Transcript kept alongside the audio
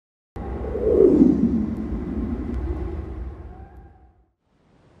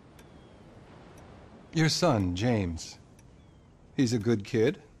Your son, James. He's a good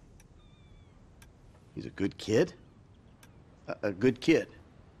kid. He's a good kid? A good kid?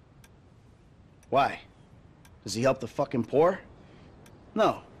 Why? Does he help the fucking poor?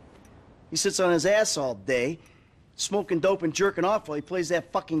 No. He sits on his ass all day, smoking dope and jerking off while he plays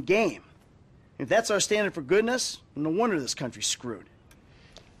that fucking game. If that's our standard for goodness, no wonder this country's screwed.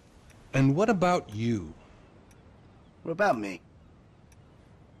 And what about you? What about me?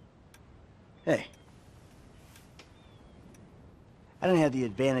 Hey. I don't have the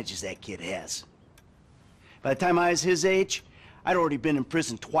advantages that kid has. By the time I was his age, I'd already been in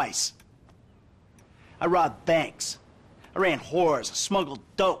prison twice. I robbed banks. I ran whores, I smuggled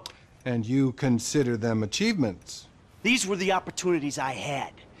dope. And you consider them achievements? These were the opportunities I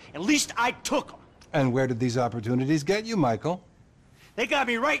had. At least I took them. And where did these opportunities get you, Michael? They got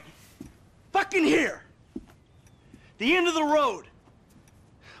me right fucking here. The end of the road.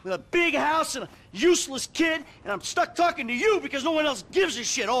 With a big house and a useless kid, and I'm stuck talking to you because no one else gives a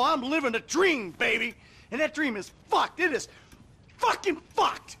shit. Oh, I'm living a dream, baby. And that dream is fucked. It is fucking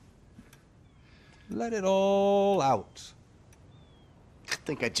fucked. Let it all out. I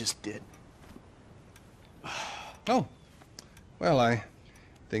think I just did. Oh. Well, I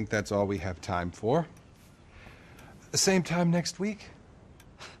think that's all we have time for. The same time next week?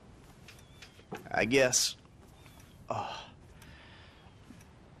 I guess. Oh.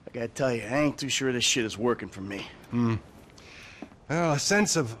 I gotta tell you, I ain't too sure this shit is working for me. Well, a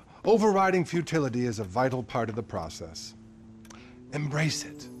sense of overriding futility is a vital part of the process. Embrace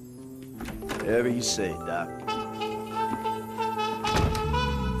it. Whatever you say, Doc.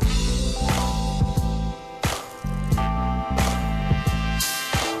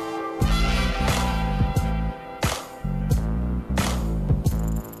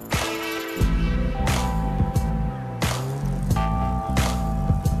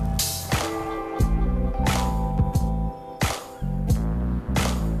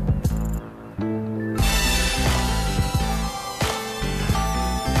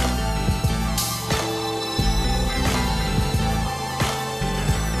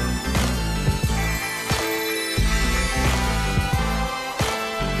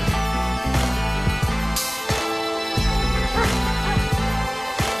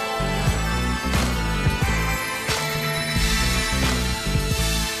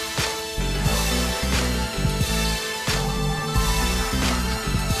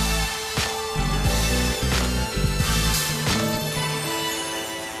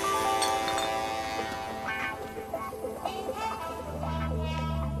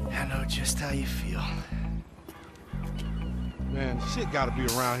 Just how you feel. Man, shit gotta be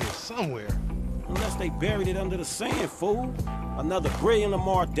around here somewhere. Unless they buried it under the sand, fool. Another brilliant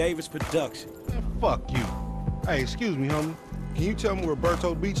Lamar Davis production. Man, fuck you. Hey, excuse me, homie. Can you tell me where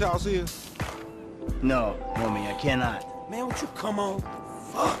Berto's beach house is? No, homie, I cannot. Man, won't you come on?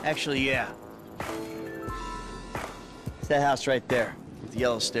 Fuck. Actually, yeah. It's that house right there, with the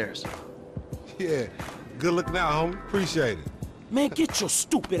yellow stairs. Yeah. Good looking out, homie. Appreciate it. Man, get your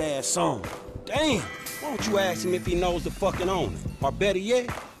stupid ass on. Damn. Why don't you ask him if he knows the fucking owner? Or better yet,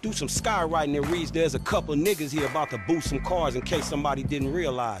 do some skywriting that reads there's a couple niggas here about to boost some cars in case somebody didn't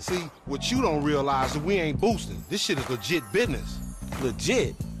realize. See, what you don't realize is we ain't boosting. This shit is legit business.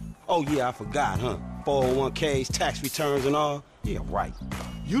 Legit? Oh yeah, I forgot, huh? 401ks, tax returns and all? Yeah, right.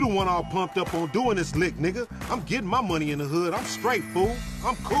 You the one all pumped up on doing this lick, nigga. I'm getting my money in the hood. I'm straight, fool.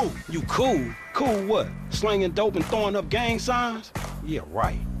 I'm cool. You cool? Cool what? Slinging dope and throwing up gang signs? Yeah,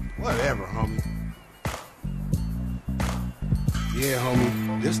 right. Whatever, homie. Yeah,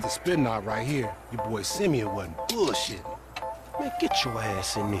 homie. This the spin knot right here. Your boy Simeon wasn't bullshitting. Man, get your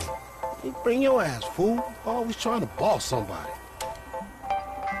ass in there. Hey, bring your ass, fool. Always trying to boss somebody.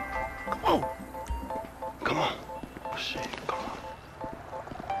 Come on. Come on. Shit, come on.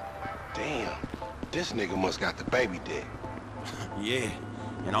 Damn. This nigga must got the baby dick. Yeah,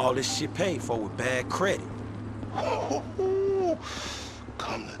 and all this shit paid for with bad credit. Ooh,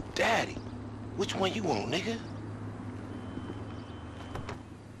 come to daddy. Which one you want, nigga?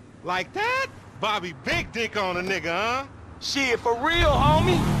 Like that? Bobby big dick on a nigga, huh? Shit, for real,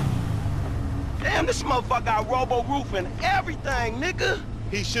 homie. Damn, this motherfucker got robo-roof and everything, nigga.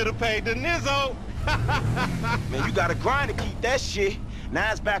 He should have paid the nizzo. Man, you gotta grind to keep that shit. Now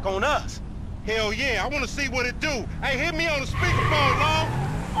it's back on us. Hell yeah, I want to see what it do. Hey, hit me on the speakerphone, Long.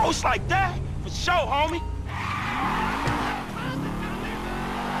 Oh, it's like that? For sure, homie.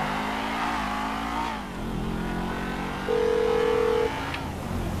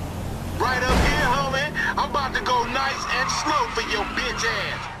 Right up here, homie. I'm about to go nice and slow for your bitch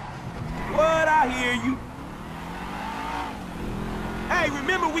ass. What? I hear you. Hey,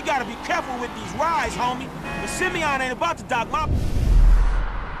 remember we gotta be careful with these rides, homie. But Simeon ain't about to dock my...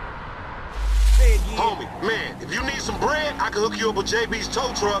 Say it again. Homie, man, if you need some bread, I can hook you up with JB's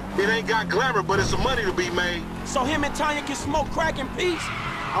tow truck. It ain't got glamour, but it's some money to be made. So him and Tanya can smoke crack in peace?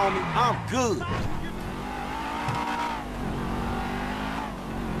 Homie, I'm good.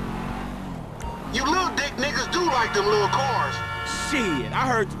 You little dick niggas do like them little cars. Shit, I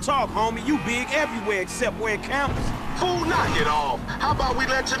heard the talk, homie. You big everywhere except where it counts. Fool, knock it off. How about we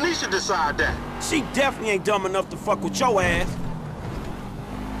let Tanisha decide that? She definitely ain't dumb enough to fuck with your ass.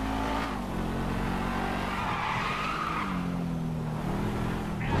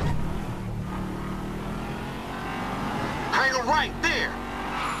 Hang 'em right there.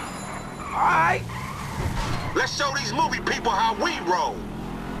 All right. Let's show these movie people how we roll.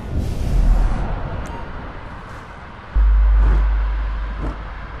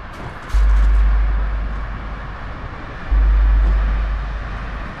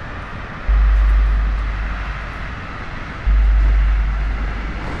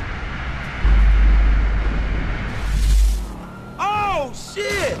 Oh,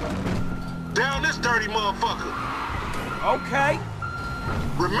 shit! Down this dirty motherfucker. Okay.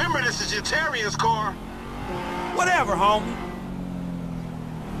 Remember, this is Yetarian's car. Whatever, homie.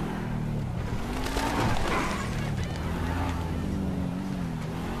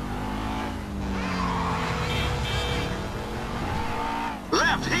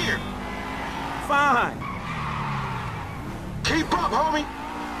 Left here. Fine. Keep up, homie.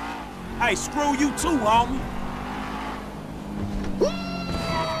 Hey, screw you too, homie. Woo!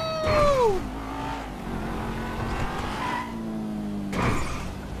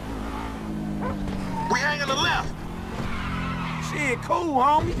 We hang on the left. Shit, cool,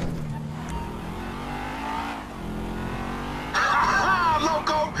 homie.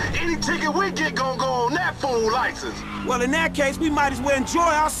 Loco, any ticket we get gonna go on that fool license. Well, in that case, we might as well enjoy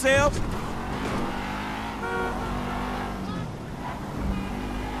ourselves.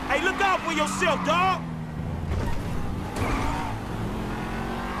 Hey, look out for yourself, dog.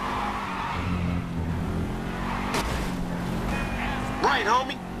 Right,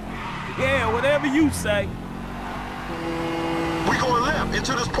 homie. Yeah, whatever you say. We going left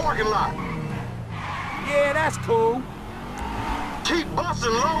into this parking lot. Yeah, that's cool. Keep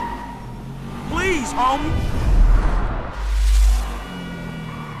busting low. Please, homie.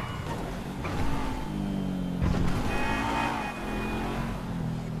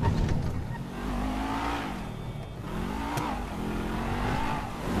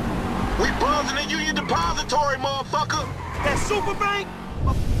 We buzzing the Union Depository, motherfucker. That super bank?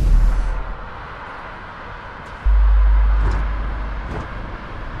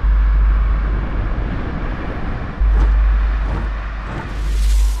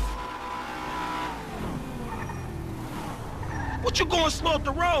 What you going slow up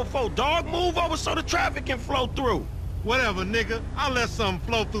the road for, dog? Move over so the traffic can flow through. Whatever, nigga. I'll let something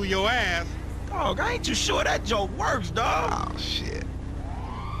flow through your ass. Dog, I ain't too sure that joke works, dog. Oh, shit.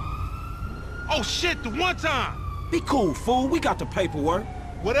 Oh, shit, the one time. Be cool, fool. We got the paperwork.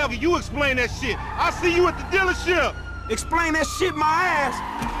 Whatever, you explain that shit. I'll see you at the dealership. Explain that shit my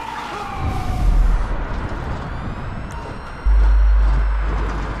ass.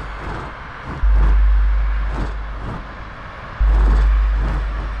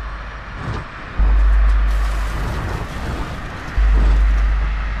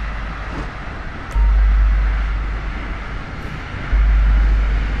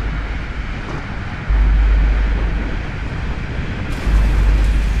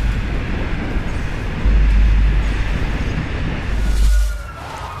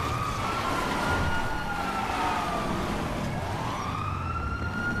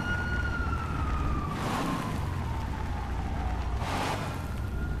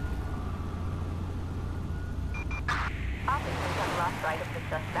 Officers have lost sight of the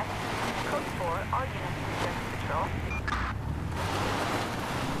suspect. Code 4, all units return to patrol.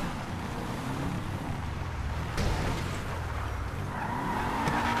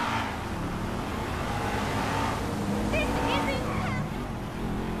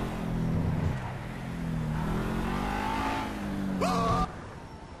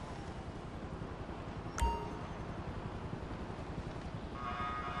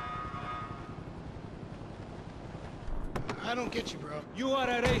 I don't get you, bro. You are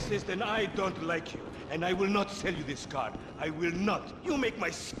a racist and I don't like you. And I will not sell you this car. I will not. You make my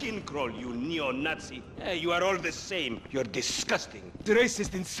skin crawl, you neo-Nazi. You are all the same. You're disgusting. The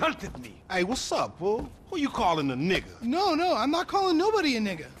racist insulted me. Hey, what's up, fool? Who you calling a nigga? No, I'm not calling nobody a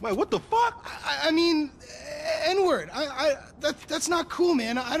nigga. Wait, what the fuck? I mean, N-word. That's not cool,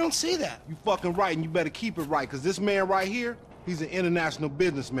 man. I don't say that. You fucking right, and you better keep it right, because this man right here, He's an international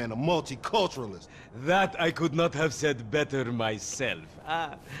businessman, a multiculturalist. That I could not have said better myself.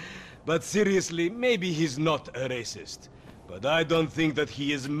 But seriously, maybe he's not a racist. But I don't think that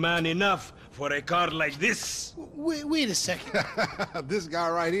he is man enough for a car like this. Wait a second. This guy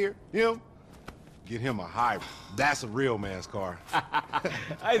right here, him, get him a hybrid. That's a real man's car.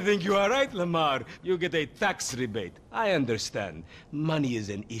 I think you are right, Lamar. You get a tax rebate. I understand. Money is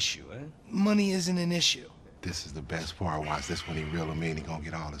an issue, eh? Money isn't an issue. This is the best part. Watch this when he reel him in. He gonna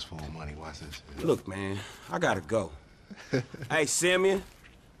get all his full money. Watch this. Look, man, I gotta go. Hey, Simeon,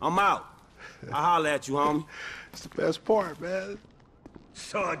 I'm out. I'll holler at you, homie. It's the best part, man.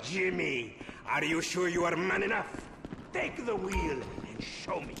 So, Jimmy, are you sure you are man enough? Take the wheel and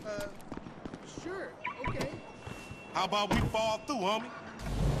show me. Sure, okay. How about we fall through, homie?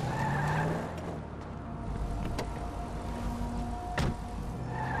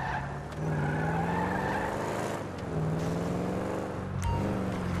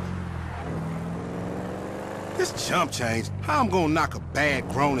 This chump change. How I'm gonna knock a bad,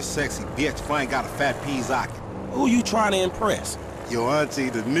 grown and sexy bitch if I ain't got a fat peasocket? Who you trying to impress? Your auntie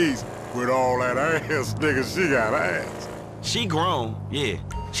Denise, with all that ass, nigga, she got ass. She grown, yeah.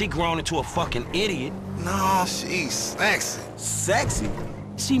 She grown into a fucking idiot. No, she's sexy. Sexy?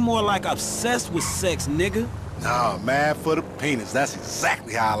 She more like obsessed with sex, nigga. Nah, mad for the penis. That's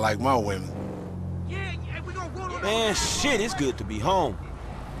exactly how I like my women. Yeah, we gonna go to... Man, shit, it's good to be home.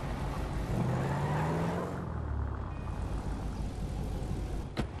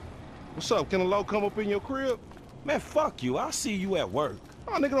 What's up? Can a low come up in your crib? Man, fuck you. I'll see you at work.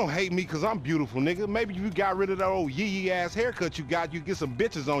 Oh, nigga, don't hate me because I'm beautiful, nigga. Maybe if you got rid of that old yee-yee-ass haircut you got, you get some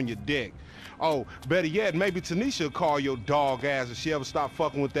bitches on your dick. Oh, better yet, maybe Tanisha will call your dog ass if she ever stop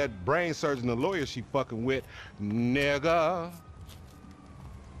fucking with that brain surgeon, the lawyer she fucking with. Nigga.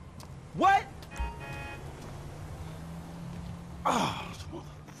 What? Oh,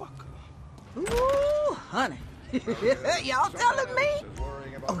 motherfucker. Ooh, honey. Y'all telling me?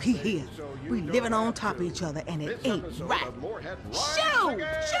 Oh, he here. We living on top of each other, and it ain't right. Shoo!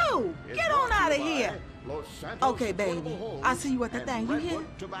 Shoo! Get on out of here. Okay, baby. I'll see you at the thing. You hear?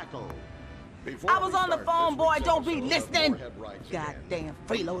 I was on the phone, boy. Don't be listening. Goddamn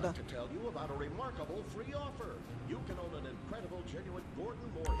freeloader. To tell you about a remarkable free offer. You can own an incredible, genuine Gordon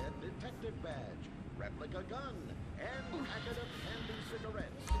Moorhead detective badge, replica gun, and packet of candy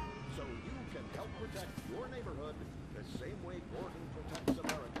cigarettes. So you can help protect your neighborhood the same way Gordon protects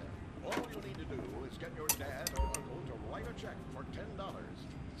America. All you need to do is get your dad or uncle to write a check for $10.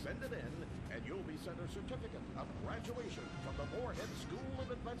 Send it in, and you'll be sent a certificate of graduation from the Moorhead School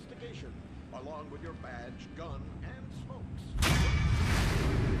of Investigation, along with your badge, gun, and smokes.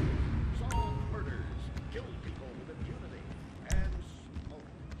 Solve murders, kill people with impunity, and smoke,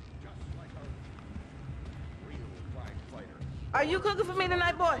 just like a real crime fighter. Are you cooking for me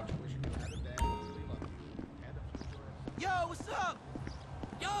tonight, boy? Yo, what's up?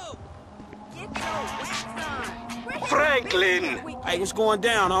 Yo! Get your wax on. Franklin! Hey, what's going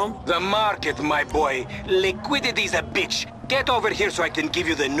down, homie? The market, my boy. Liquidity's a bitch. Get over here so I can give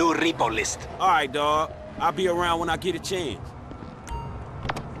you the new repo list. All right, dog. I'll be around when I get a chance.